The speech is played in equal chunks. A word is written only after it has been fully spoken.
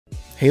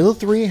Halo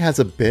 3 has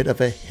a bit of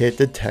a hit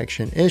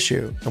detection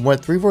issue, and what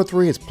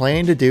 343 is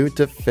planning to do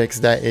to fix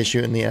that issue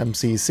in the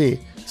MCC.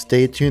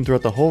 Stay tuned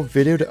throughout the whole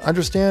video to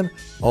understand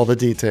all the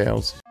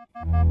details.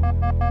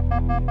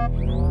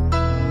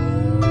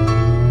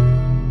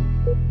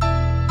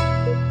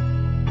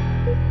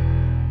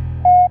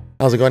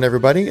 How's it going,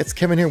 everybody? It's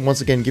Kevin here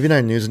once again, giving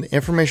our news and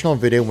informational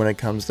video when it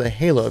comes to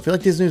Halo. If you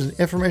like these news and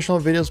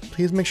informational videos,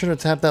 please make sure to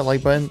tap that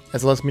like button,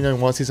 as it lets me know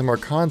you want to see some more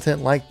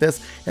content like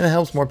this, and it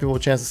helps more people a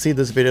chance to see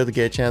this video to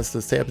get a chance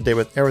to stay up to date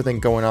with everything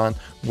going on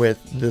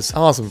with this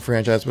awesome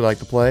franchise we like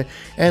to play.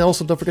 And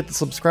also don't forget to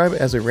subscribe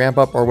as we ramp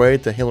up our way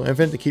to Halo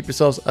Infinite to keep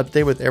yourselves up to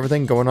date with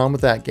everything going on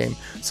with that game.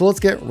 So let's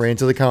get right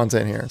into the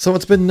content here. So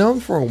it's been known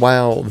for a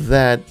while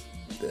that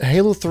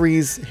Halo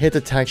 3's hit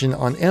detection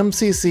on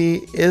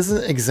MCC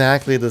isn't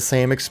exactly the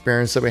same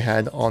experience that we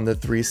had on the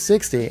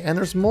 360, and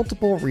there's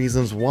multiple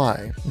reasons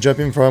why.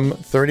 Jumping from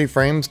 30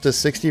 frames to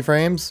 60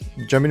 frames,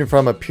 jumping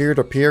from a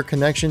peer-to-peer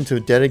connection to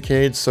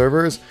dedicated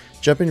servers,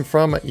 jumping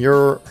from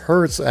your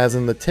hertz, as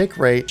in the tick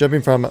rate,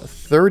 jumping from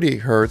 30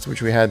 hertz,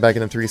 which we had back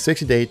in the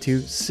 360 day,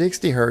 to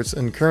 60 hertz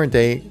in current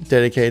day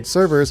dedicated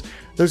servers,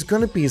 there's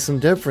going to be some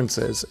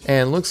differences.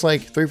 And it looks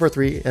like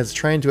 343 is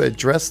trying to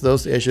address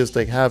those issues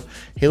to have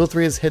Halo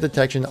 3's hit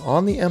detection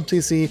on the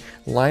MCC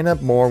line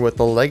up more with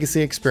the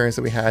legacy experience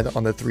that we had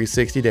on the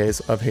 360 days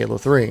of Halo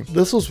 3.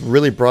 This was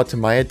really brought to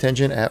my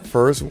attention at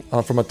first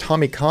from a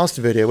Tommy Cost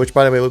video, which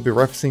by the way we'll be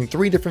referencing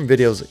 3 different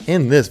videos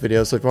in this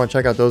video, so if you want to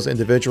check out those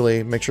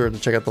individually, make sure to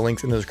check out the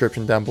links in the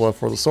description down below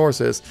for the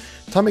sources.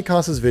 Tommy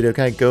Cost's video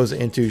kind of goes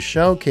into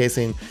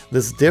showcasing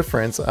this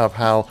difference of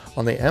how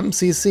on the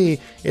MCC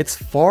it's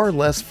far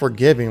less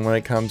forgiving when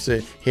it comes to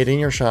hitting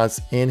your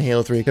shots in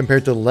Halo 3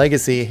 compared to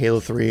legacy Halo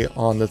 3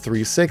 on the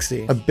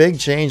 360. A big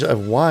change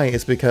of why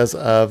is because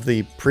of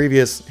the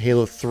previous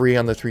Halo 3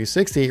 on the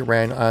 360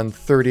 ran on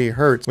 30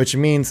 hertz, which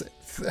means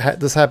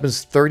this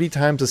happens 30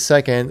 times a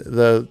second.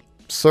 The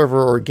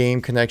server or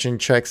game connection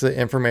checks the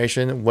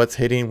information, what's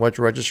hitting, what's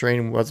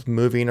registering, what's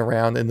moving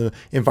around in the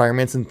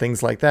environments and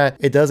things like that.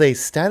 It does a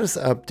status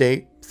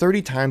update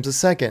 30 times a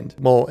second.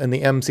 Well, in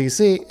the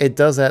MCC, it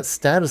does that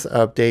status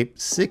update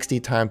 60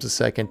 times a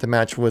second to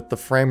match with the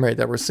frame rate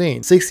that we're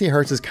seeing. 60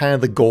 hertz is kind of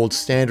the gold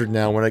standard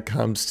now when it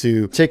comes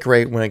to tick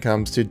rate, when it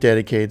comes to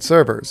dedicated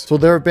servers. So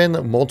there have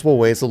been multiple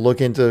ways to look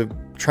into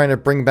trying to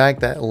bring back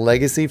that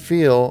legacy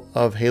feel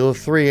of Halo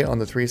 3 on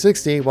the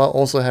 360 while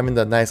also having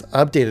the nice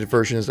updated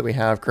versions that we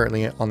have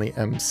currently on the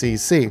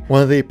MCC.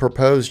 One of the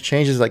proposed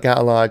changes that got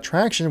a lot of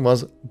traction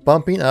was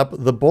bumping up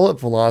the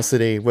bullet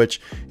velocity, which,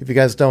 if you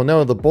guys don't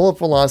know, the bullet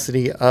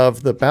velocity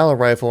of the battle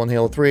rifle in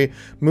Halo 3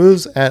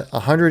 moves at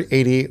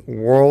 180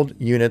 world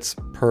units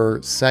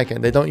per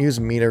second. They don't use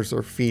meters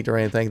or feet or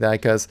anything like that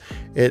because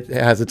it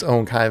has its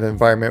own kind of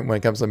environment when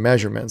it comes to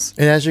measurements.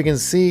 And as you can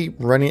see,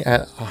 running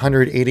at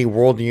 180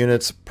 world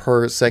units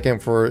per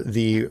second for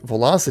the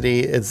velocity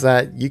is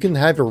that you can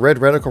have your red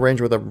reticle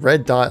range with a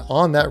red dot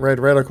on that red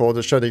reticle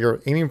to show that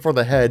you're aiming for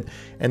the head,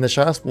 and the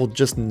shots will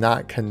just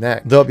not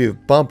connect. Though if you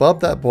bump up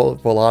that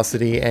bullet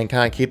velocity and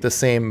kind of keep the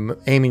same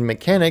aiming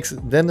mechanics,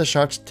 then the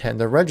shots tend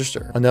to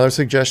register. Another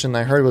suggestion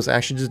I heard was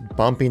actually just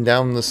bumping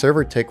down the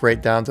server tick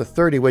rate down to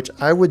 30, which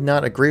I would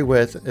not agree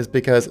with, is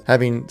because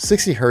having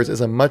 60 hertz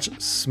is a much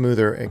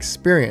smoother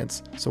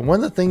experience. So one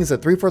of the things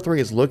that 343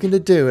 is looking to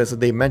do, as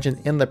they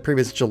mentioned in the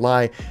previous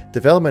July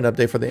development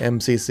update for the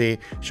MCC,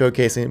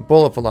 showcasing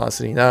bullet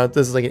velocity. Now,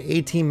 this is like an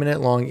 18-minute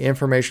long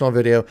informational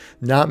video,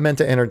 not meant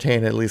to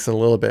entertain, at least a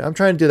little bit. I'm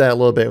trying to do that a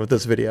little bit with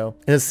this video.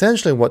 And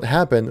essentially what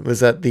happened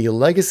was that the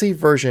legacy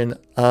version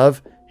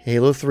of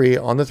Halo 3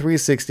 on the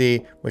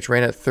 360, which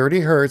ran at 30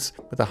 hertz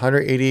with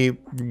 180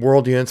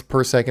 world units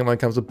per second when it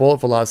comes to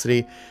bullet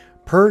velocity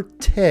per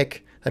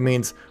tick, that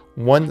means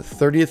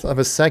 1/30th of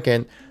a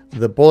second,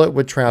 the bullet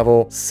would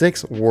travel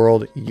 6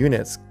 world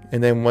units.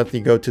 And then when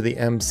you go to the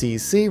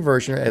MCC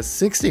version at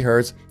 60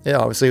 hertz, it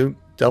obviously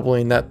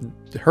doubling that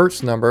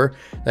hertz number.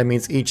 That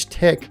means each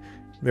tick,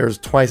 there's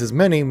twice as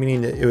many,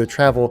 meaning that it would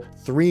travel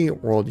 3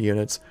 world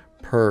units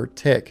per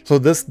tick. So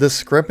this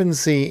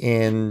discrepancy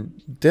in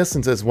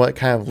distance is what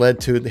kind of led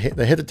to the hit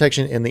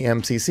detection in the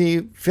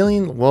MCC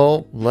feeling,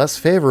 well, less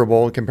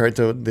favorable compared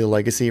to the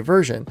legacy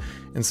version.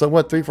 And so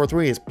what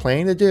 343 is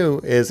planning to do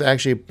is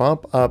actually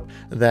bump up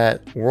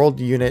that world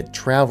unit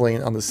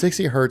traveling on the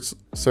 60 hertz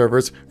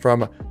servers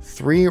from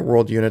 3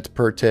 world units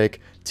per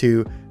tick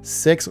to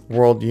 6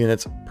 world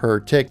units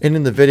per tick. And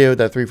in the video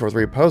that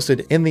 343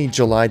 posted in the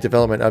July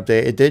development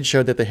update, it did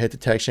show that the hit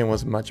detection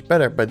was much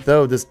better. But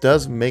though this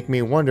does make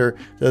me wonder,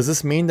 does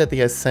this mean that they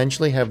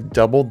essentially have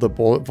doubled the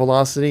bullet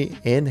velocity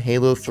in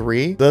Halo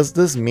 3? Does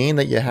this mean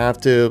that you have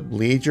to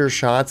lead your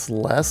shots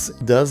less?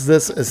 Does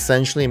this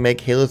essentially make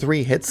Halo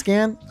 3 hit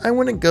scan? I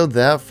wouldn't go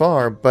that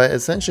far, but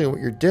essentially what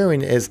you're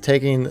doing is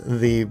taking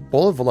the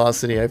bullet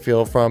velocity, I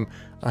feel, from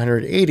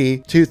 180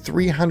 to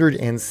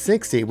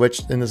 360,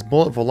 which in this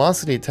bullet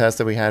velocity test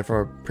that we had from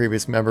our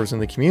previous members in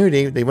the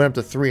community, they went up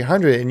to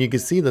 300, and you can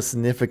see the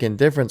significant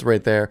difference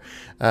right there.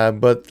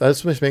 But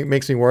that's what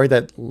makes me worry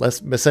that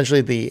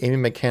essentially the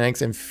aiming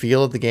mechanics and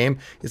feel of the game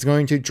is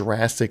going to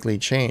drastically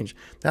change.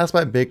 That's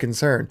my big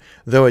concern,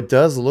 though it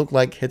does look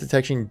like hit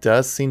detection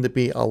does seem to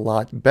be a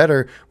lot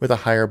better with a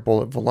higher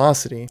bullet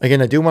velocity.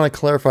 Again, I do want to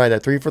clarify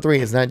that 343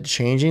 is not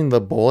changing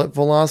the bullet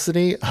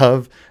velocity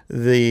of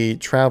the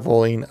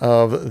traveling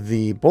of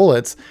the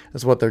bullets.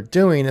 Is what they're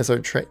doing is they're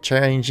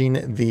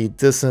changing the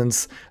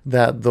distance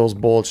that those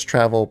bullets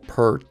travel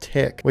per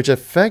tick, which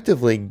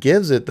effectively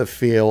gives it the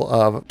feel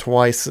of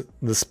twice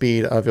the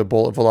speed of a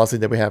bullet velocity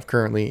that we have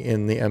currently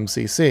in the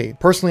MCC.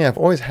 Personally, I've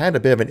always had a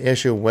bit of an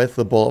issue with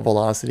the bullet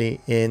velocity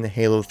in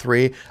Halo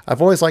 3.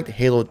 I've always liked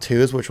Halo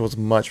 2's, which was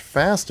much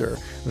faster,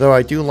 though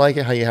I do like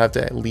it how you have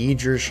to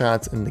lead your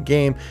shots in the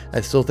game. I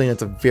still think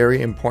it's a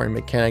very important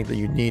mechanic that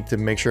you need to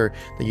make sure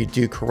that you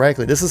do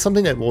correctly. This is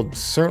something that will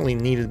certainly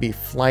need to be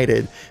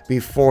flighted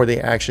before they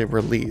actually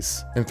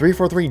release. And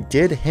 343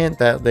 did hint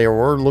that they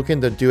were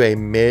looking to do a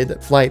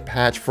mid-flight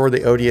patch for the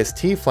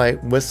ODST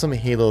flight with some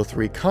Halo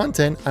 3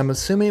 content. I'm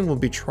assuming we'll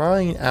be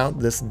trying out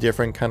this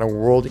different kind of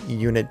world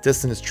unit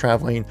distance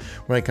traveling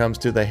when it comes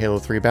to the Halo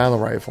 3 battle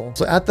rifle.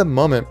 So at the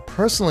moment,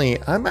 personally,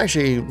 I'm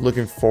actually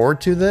looking forward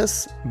to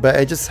this, but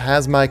it just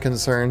has my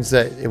concerns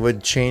that it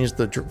would change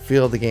the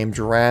feel of the game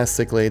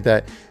drastically,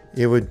 that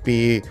it would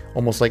be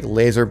almost like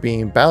laser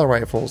beam battle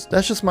rifles.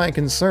 That's just my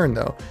concern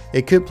though.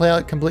 It could play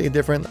out completely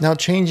different. Now,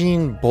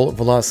 changing bullet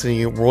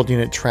velocity, world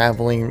unit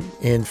traveling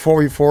in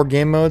 4v4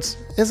 game modes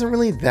isn't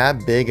really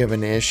that big of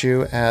an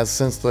issue, as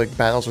since the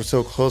battles are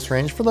so close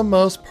range for the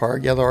most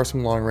part. Yeah, there are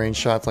some long range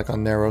shots like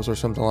on Narrows or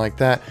something like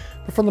that,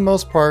 but for the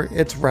most part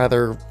it's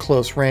rather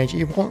close range.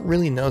 You won't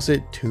really notice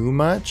it too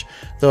much,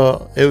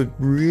 though it would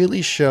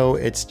really show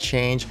its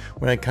change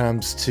when it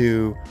comes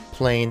to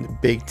playing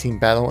big team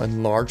battle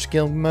and large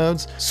scale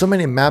modes. So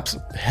many maps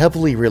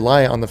heavily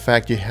rely on the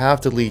fact you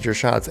have to lead your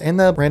shots, and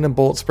that random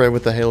bullet spread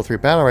with the Halo 3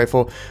 battle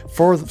rifle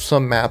for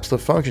some maps to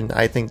function.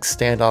 I think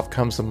Standoff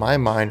comes to my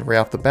mind right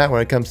off the bat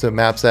when it comes to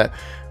maps that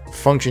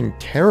function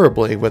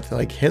terribly with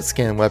like hit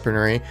scan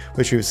weaponry,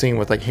 which we've seen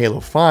with like Halo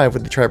 5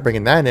 when they try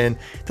bringing that in.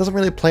 It doesn't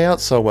really play out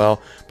so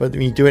well, but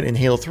when you do it in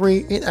Halo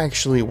 3, it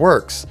actually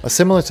works. A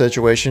similar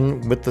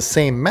situation with the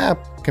same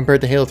map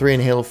compared to Halo 3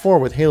 and Halo 4.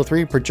 With Halo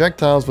 3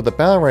 projectiles with a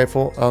battle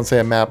rifle on, say,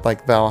 a map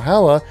like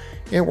Valhalla,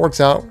 it works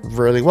out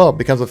really well. It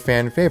becomes a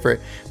fan favorite.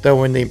 Though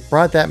when they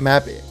brought that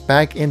map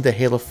back into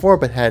Halo 4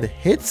 but had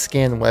hit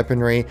scan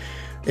weaponry,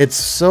 it's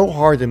so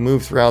hard to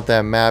move throughout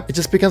that map. It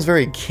just becomes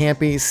very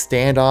campy,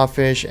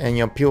 standoffish,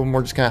 and people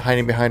more just kind of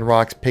hiding behind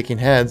rocks, picking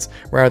heads,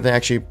 rather than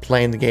actually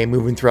playing the game,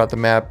 moving throughout the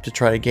map to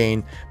try to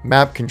gain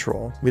map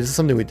control. This is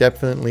something we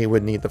definitely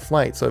would need to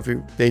flight. So if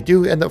they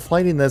do end up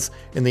flighting this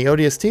in the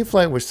ODST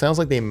flight, which sounds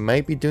like they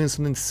might be doing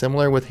something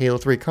similar with Halo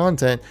 3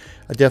 content,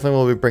 I definitely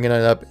will be bringing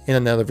it up in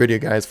another video,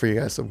 guys, for you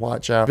guys to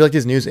watch out. If you like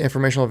these news and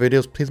informational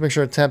videos, please make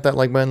sure to tap that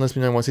like button. Let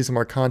me know if you want to see some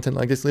more content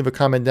like this. Leave a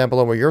comment down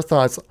below with your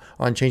thoughts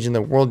on changing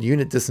the world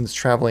unit distance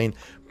traveling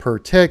per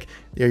tick.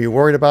 Are you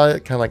worried about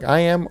it, kind of like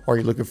I am, or are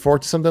you looking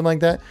forward to something like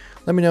that?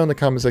 Let me know in the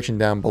comment section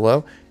down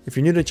below. If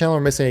you're new to the channel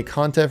or missing any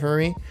content from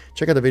me,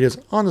 check out the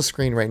videos on the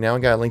screen right now. I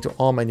got a link to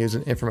all my news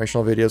and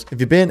informational videos if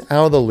you've been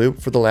out of the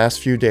loop for the last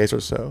few days or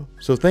so.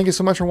 So thank you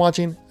so much for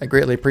watching. I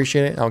greatly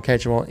appreciate it. I'll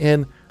catch you all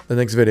in the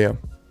next video.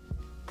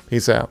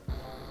 Peace out.